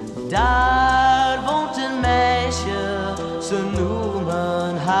 Daar woont een meisje, ze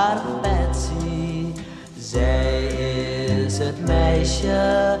noemen haar Betsy. Zij is het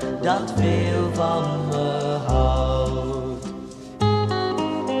meisje dat veel van me houdt.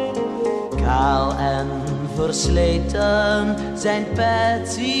 Kaal en versleten zijn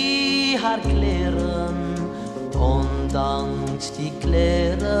Betsy haar kleren. Ondanks die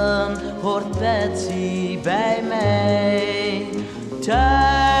kleren hoort Betsy bij mij.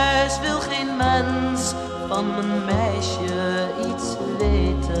 Thuis wil geen mens van mijn meisje iets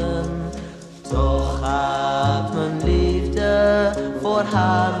weten. Toch gaat mijn liefde voor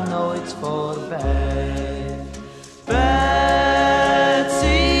haar nooit voorbij. Betsy,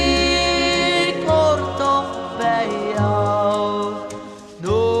 ik hoor toch bij jou.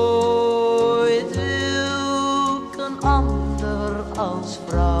 Nooit wil ik een ander als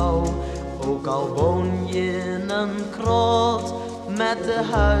vrouw. Ook al woon je in een krot met de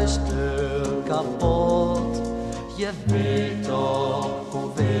huisdeur kapot. Je weet toch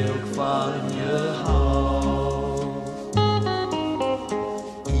hoeveel ik van je hou.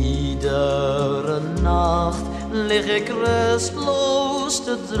 Iedere nacht lig ik rustloos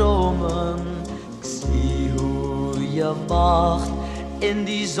te dromen. Ik zie hoe je wacht in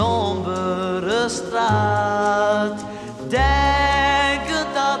die sombere straat. Denken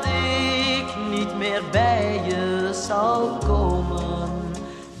dat ik niet meer bij je zal komen.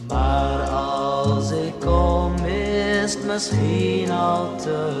 Maar als ik kom is het misschien al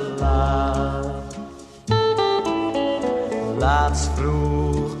te laat. Laatst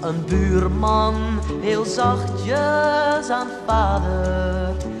vroeg een buurman heel zachtjes aan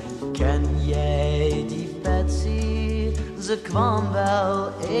vader. Ken jij die Betsy? Ze kwam wel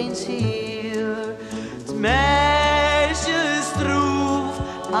eens hier. Het meisje is droef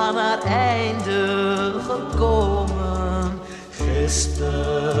aan haar einde gekomen.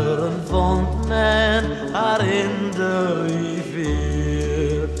 Gisteren vond men haar in de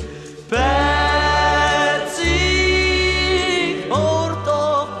rivier. Betsy, ik hoor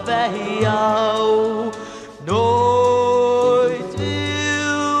toch bij jou. Nooit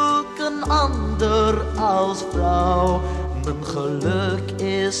wil ik een ander als vrouw. Mijn geluk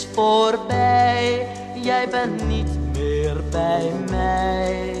is voorbij, jij bent niet meer bij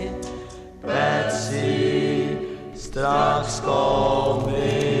mij. Betsy, straks kom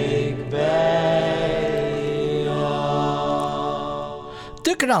ik bij jou.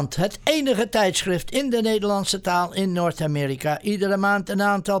 De Krant, het enige tijdschrift in de Nederlandse taal in Noord-Amerika. Iedere maand een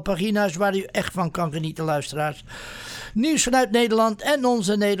aantal pagina's waar u echt van kan genieten, luisteraars. Nieuws vanuit Nederland en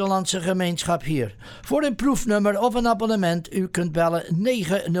onze Nederlandse gemeenschap hier. Voor een proefnummer of een abonnement, u kunt bellen 905-465-0777.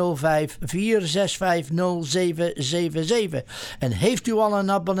 En heeft u al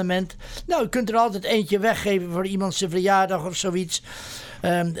een abonnement? Nou, u kunt er altijd eentje weggeven voor iemand zijn verjaardag of zoiets.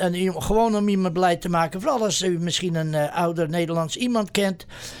 Gewoon om iemand blij te maken. Vooral als u misschien een ouder Nederlands iemand kent.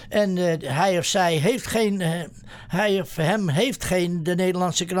 En hij of zij heeft geen... hij of hem heeft geen... de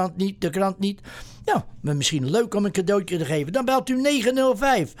Nederlandse krant niet, de krant niet. Nou, misschien leuk om een cadeautje te geven. Dan belt u 905-465-0777.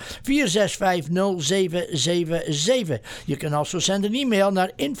 Je kunt also zenden een e-mail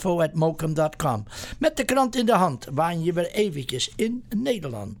naar info@mokum.com. Met de krant in de hand waan je weer eventjes in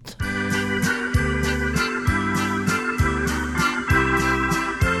Nederland.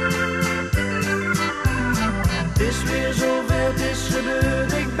 Het is weer zover, het is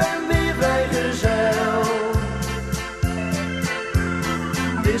gebeurd, ik ben weer vrijgezel.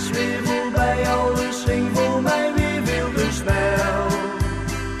 Het is weer voorbij, alles ging voor mij weer veel te snel.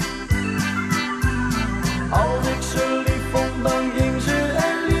 Als ik ze lief vond, dan ging ze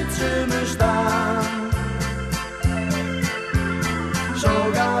en liet ze me staan.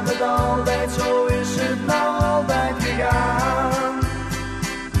 Zo gaat het altijd, zo is het nou altijd gegaan.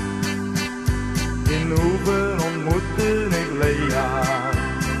 In Hoeven ontmoette ik Lea,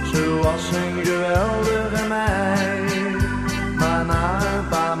 ze was een geweldige meid. Maar na een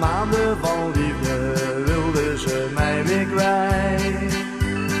paar maanden van liefde wilde ze mij weer kwijt.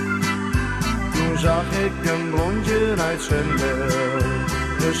 Toen zag ik een blondje uit Zundert,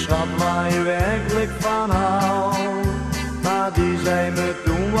 de schat waar je werkelijk van houdt. Maar die zei me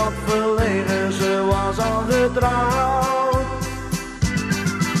toen wat verlegen, ze was al getrouwd.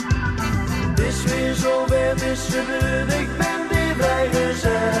 Het is weer zover, het is gebeurd, ik ben weer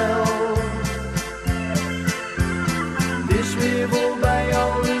vrijgezel. Het is weer voorbij,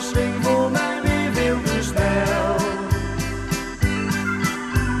 alles ging voor mij weer veel te snel.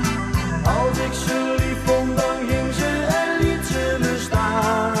 Als ik ze lief vond, dan ging ze en liet ze me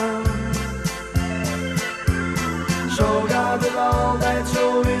staan. Zo gaat het altijd,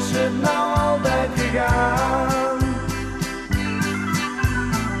 zo is het nou altijd gegaan.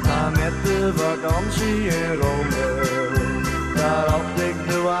 Maar met de vakantie in Rome, daar had ik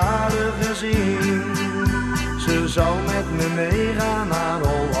de waarde gezien. Ze zou met me meegaan naar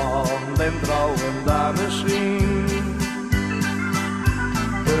Holland en trouwen daar misschien.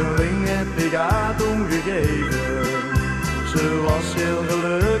 Een ring heb ik haar toen gegeven, ze was heel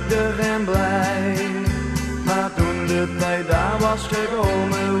gelukkig en blij. Maar toen de tijd daar was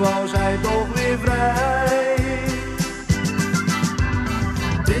gekomen, wou zij toch weer vrij.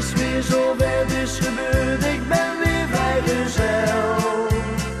 Het is weer zover, het is gebeurd, ik ben weer vrijgezel.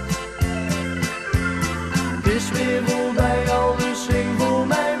 Het is weer voorbij, alles ging voor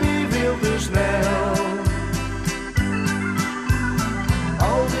mij weer veel te snel.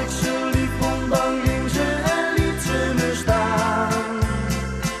 Als ik ze lief vond, dan ging ze en liet ze me staan.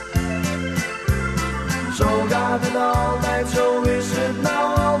 Zo gaat het altijd, zo is het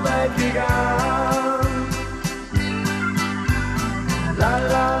nou altijd gegaan. La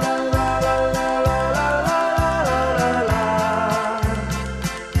la la la la la la la la la la.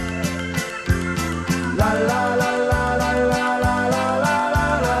 La la la la la la la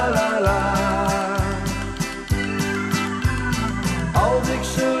la la la la. Als ik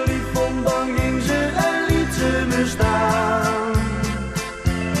ze lief vond, dan ging ze en liet ze me staan.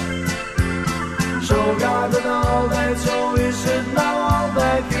 Zo gaat het altijd, zo is het nou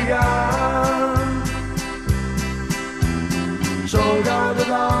altijd gegaan. Zo gaat het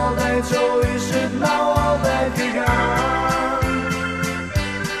altijd, zo is het nou altijd gegaan.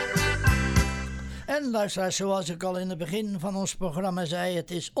 En luisteraars, zoals ik al in het begin van ons programma zei,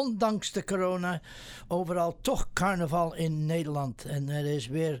 het is ondanks de corona overal toch carnaval in Nederland. En er is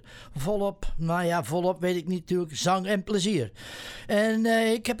weer volop, nou ja, volop weet ik niet natuurlijk, zang en plezier. En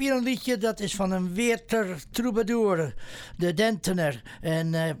ik heb hier een liedje, dat is van een Weerter troubadour, de Dentener.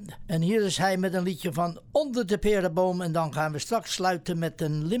 En hier is hij met een liedje van Onder de Perenboom. En dan gaan we straks sluiten met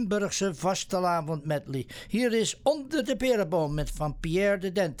een Limburgse vastelavond medley. Hier is Onder de Perenboom met van Pierre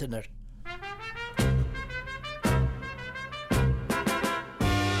de Dentener.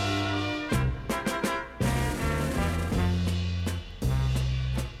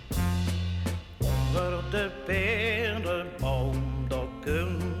 Onder de perenboom, daar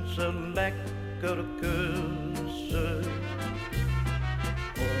kunnen ze lekker kussen.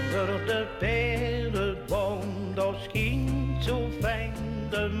 Onder de perenboom, daar schijnt zo fijn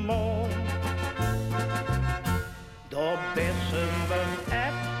de maan. Daar bessen we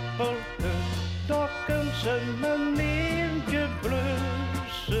ze meneertje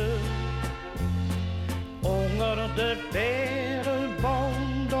blussen. Onder de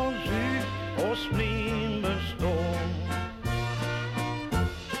perenboom, dan zuur ons niet bestond.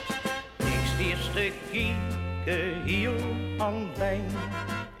 Ik stier te kieken heel alleen.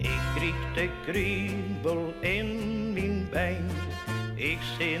 Ik krieg de kriebel in mijn been. Ik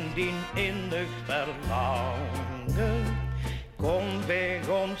zin die innig verlangen. Kom, wij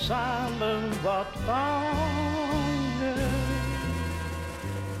gaan samen wat vangen.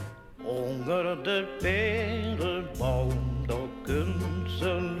 Onder de perenboom, daar kunnen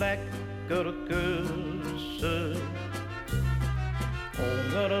ze lekker kussen.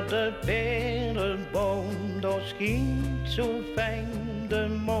 Onder de perenboom, daar schijnt zo fijn de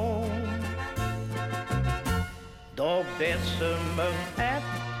maan. Daar bessen mijn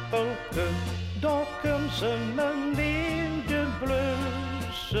appelke, daar kunnen ze mijn liefde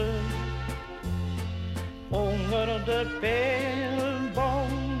blussen. Onder de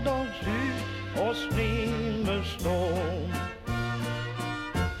perenboom, daar zuur ons niet meer stond.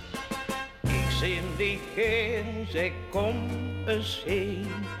 Ik zin die geen, zeg kom eens heen.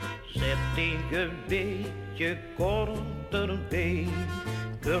 Zet die een beetje korter bij.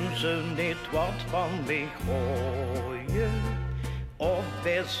 Kun ze niet wat van mij gooien? Of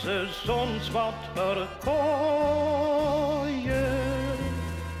is ze soms wat verkooien?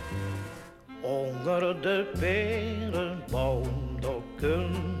 Onder de perenboom, daar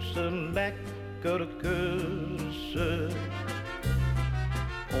kun ze lekker kussen.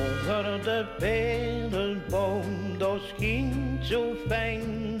 Onder de perenboom, daar schijnt zo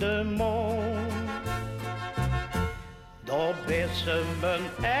fijn de maan. Daar bessen mijn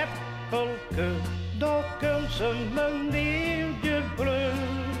appelke, daar kunnen ze mijn liefde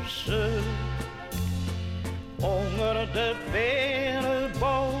blussen. Onder de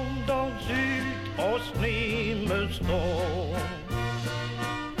perenboom, daar zuurt ons niet meer stond.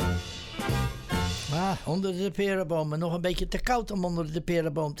 Ah, onder de perenboom. Nog een beetje te koud om onder de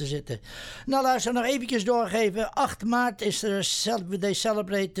perenboom te zitten. Nou, luister, nog eventjes doorgeven. 8 maart is er they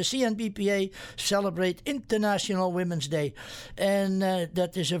celebrate de CNBPA Celebrate International Women's Day. En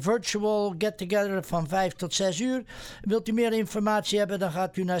dat is een virtual get-together van 5 tot 6 uur. Wilt u meer informatie hebben, dan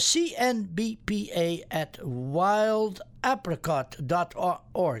gaat u naar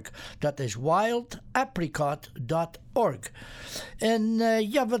cnbpa@wildapricot.org. Dat is wildapricot.org. En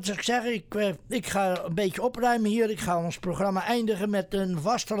ja, wat zou ik zeggen? Ik ga een beetje opruimen hier. Ik ga ons programma eindigen met een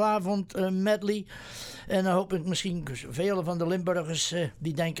vastelavond medley. En dan hoop ik misschien vele van de Limburgers,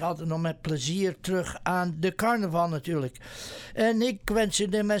 die denken altijd nog met plezier terug aan de carnaval natuurlijk. En ik wens u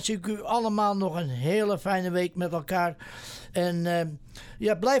allemaal nog een hele fijne week met elkaar. En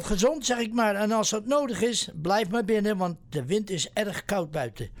ja, blijf gezond, zeg ik maar. En als dat nodig is, blijf maar binnen, want de wind is erg koud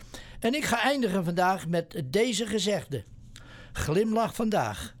buiten. En ik ga eindigen vandaag met deze gezegde. Glimlach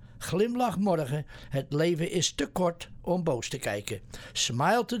vandaag, glimlach morgen. Het leven is te kort om boos te kijken.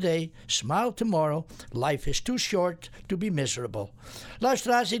 Smile today, smile tomorrow. Life is too short to be miserable.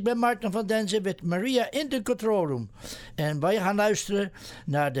 Luisteraars, ik ben Maarten van Denzen met Maria in de control room. En wij gaan luisteren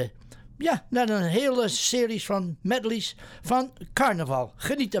naar naar een hele series van medleys van carnaval.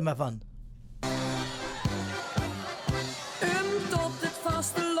 Geniet er maar van. Tot het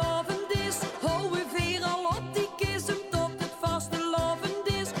vastelavond is, hou we weer al op die kist. Tot het vastelavond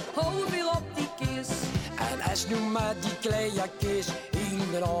is, hou we weer op die kist. En als nu maar die klejakis in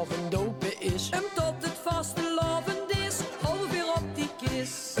de avond open is. Tot het vastelavond is, hou we weer op die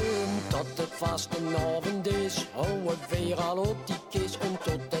kist. Tot het vastelavond is, hou we weer al op die kist.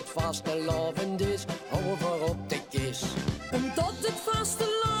 Tot het vastelavond is, hou we weer op de kist. Tot het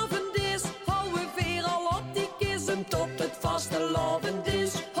vastelavond is, hou we weer al op die kist. Tot het vastelavond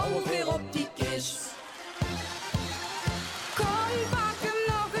is, hou we weer op die kist. Kom, pak hem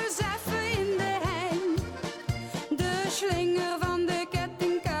nog eens even in de hein. De slinger van de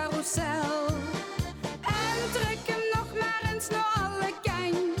kettingcarousel. En trek hem nog maar eens naar alle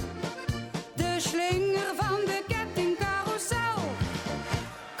kijn. De slinger van de kettingcarousel.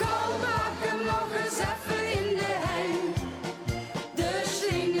 Kom, pak hem nog eens even in de hein.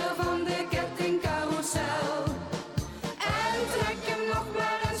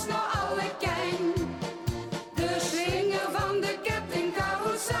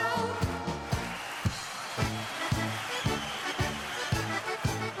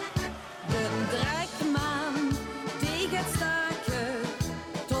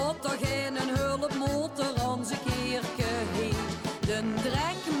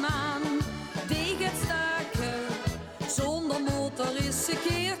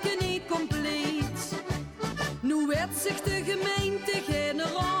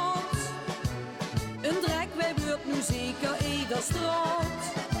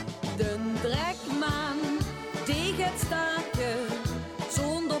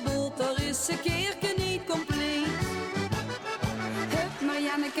 ze kerken niet compleet. Hup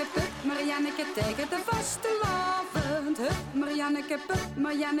Marianneke tegen de vastelavond. Hup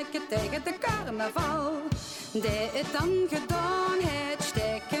Marianneke tegen de carnaval. Die het dan gedaan het,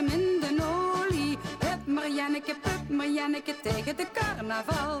 steek hem in de olie. Hup Marianneke tegen de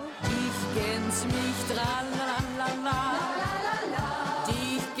carnaval. Die kent mich tralalala.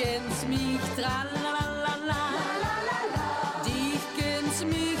 Die kent mich tralalala. Die kent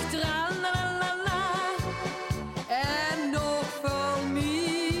mich tralalala. En nog veel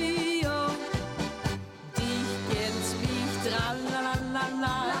meer. Die kent mich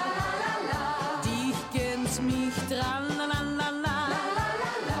tralalala. Die kent mich tralalala.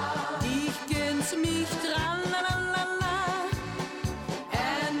 Die kent mich tralalala.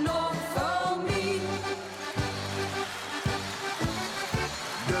 En nog veel meer.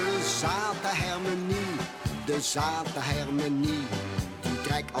 De zate Hermenie, die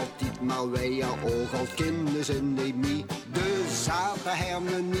trekt altijd maar weer oog als kinders in de mie. De zate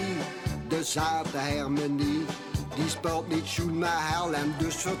Hermenie, die speelt niet schoen met hel en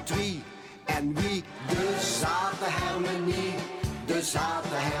dus verdriet. En wie? De zate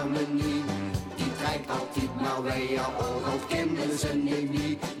Hermenie, die trekt altijd maar weer oog als kinders in de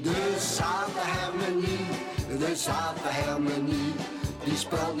mie. De zate Hermenie, die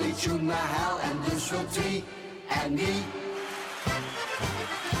speelt niet schoen met hel en dus verdriet. En wie?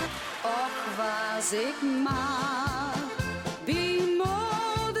 Och, was ik maar bij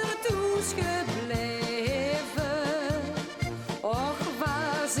moeder thuis gebleven. Och,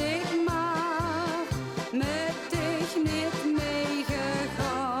 was ik maar met dich niet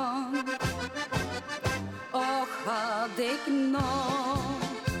meegegaan. Och, had ik nog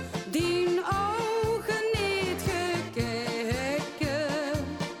die ogen niet gekeken,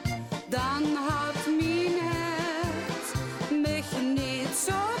 dan had mijn hart mich niet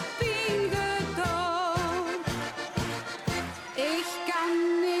zo pijn gedaan. Ik kan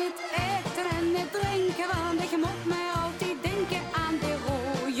niet eten en niet drinken, want ik moet mij altijd denken aan die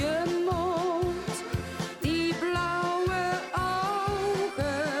rode mond, die blauwe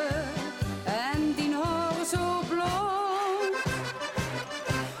ogen en die haar zo blond.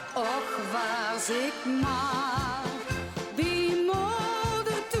 Och, was ik maar bij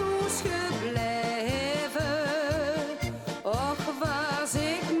moeder thuis gebleven. Och, was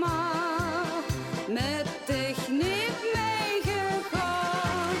ik maar met dich niet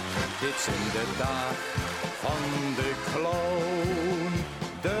meegegaan. Dit zijn de dag van de clown.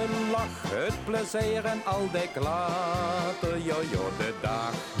 De lach, het plezier en al de klater. Jojo, de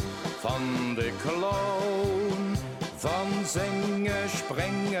dag van de clown. Van zingen,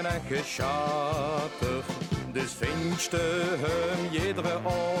 springen en geschater. Dus vind je hem iedere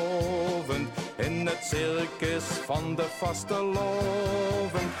avond in het circus van de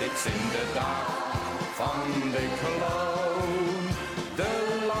vastelovend. Dit zijn de dag van de clown.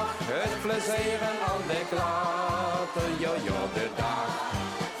 De lach, het plezier en al de klater. Jojo, de dag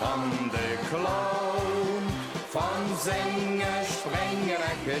van de clown. Van zingen, springen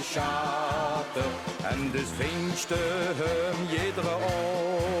en geschater. En dus vind je hem iedere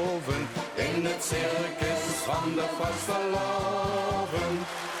avond in het circus van de vastelovend.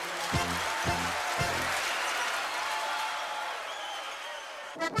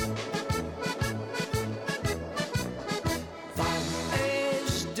 Van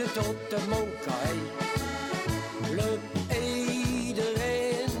is de tot de mokai, lukt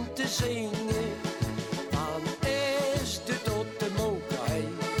iedereen te zingen. Van is de tot de mokai,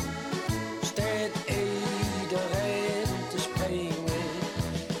 staat iedereen te springen.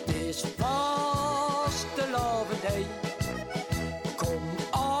 Het is vastelavond, hey. Kom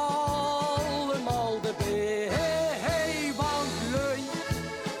allemaal erbij, hey, want lui,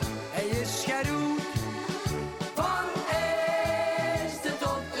 hij is geroet. Van is de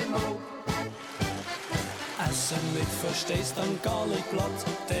tot de mook. Als je mich verstehst, dan kan ik plat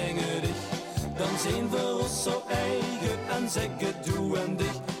tegen dich. Dan zijn we ons zo eigen en zeggen doe en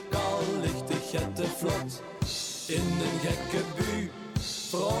dich. Kal ligt dich het te vlot in een gekke bui.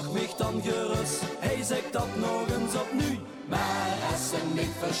 Vraag mich dan gerust, hij zegt dat nog eens opnieuw. Maar als je mich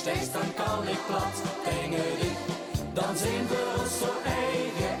verstehst, dan kan ik plat tegen dich. Dan zijn we ons zo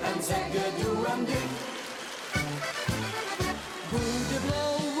eigen en zeggen doe en dich. Hoe de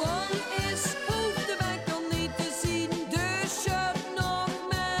blauwe is, hoeft de weg nog niet te zien. Dus je nog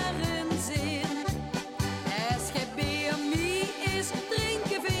maar in zin. Als je bij mij is,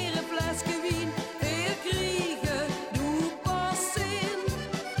 drinken weer een flesje wien. Weer kriegen, doe pas in.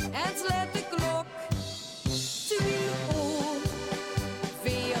 En slet de klok 2 uur.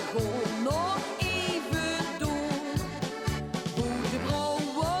 Weer gewoon nog even door. Hoe de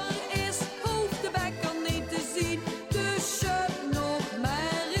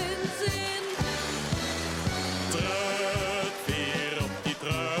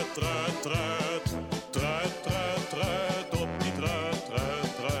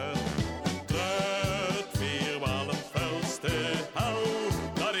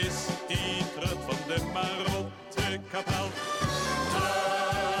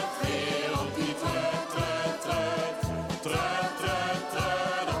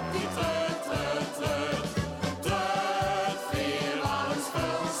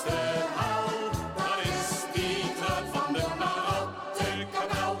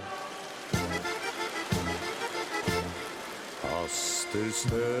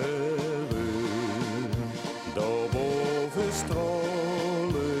sterren daarboven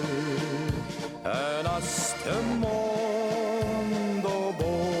stralen. En als de maan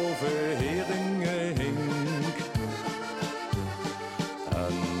daarboven heringen hing.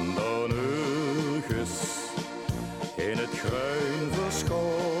 En dan ergens in het gruin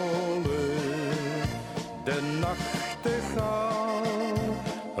verscholen de nachtegaal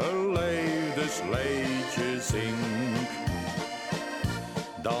een leidersliedje zingt.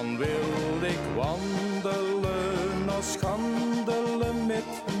 Dan wil ik wandelen als schandelen met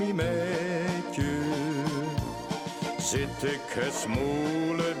mijn meidje. Zit ik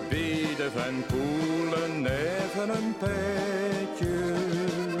gesmoelen, bieden van poelen, even een petje.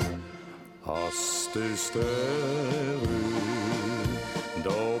 Als de sterren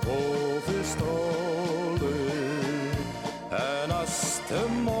daarboven stralen en als de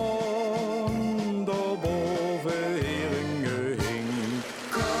maan daarboven heringen hing.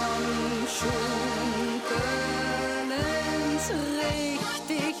 Komm schonkelen eens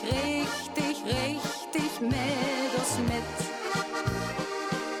richtig, richtig, richtig met ons met.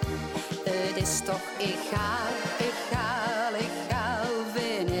 Het is toch egal, egal, egal,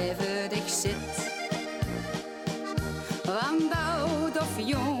 wanneer ik zit. Want oud of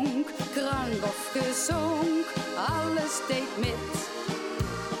jong, krank of gezonk, alles deed met.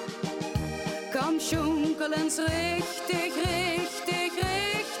 Kom schonkel eens richtig, richtig,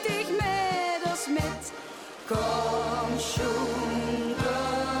 richtig met ons met. Kom schonkel.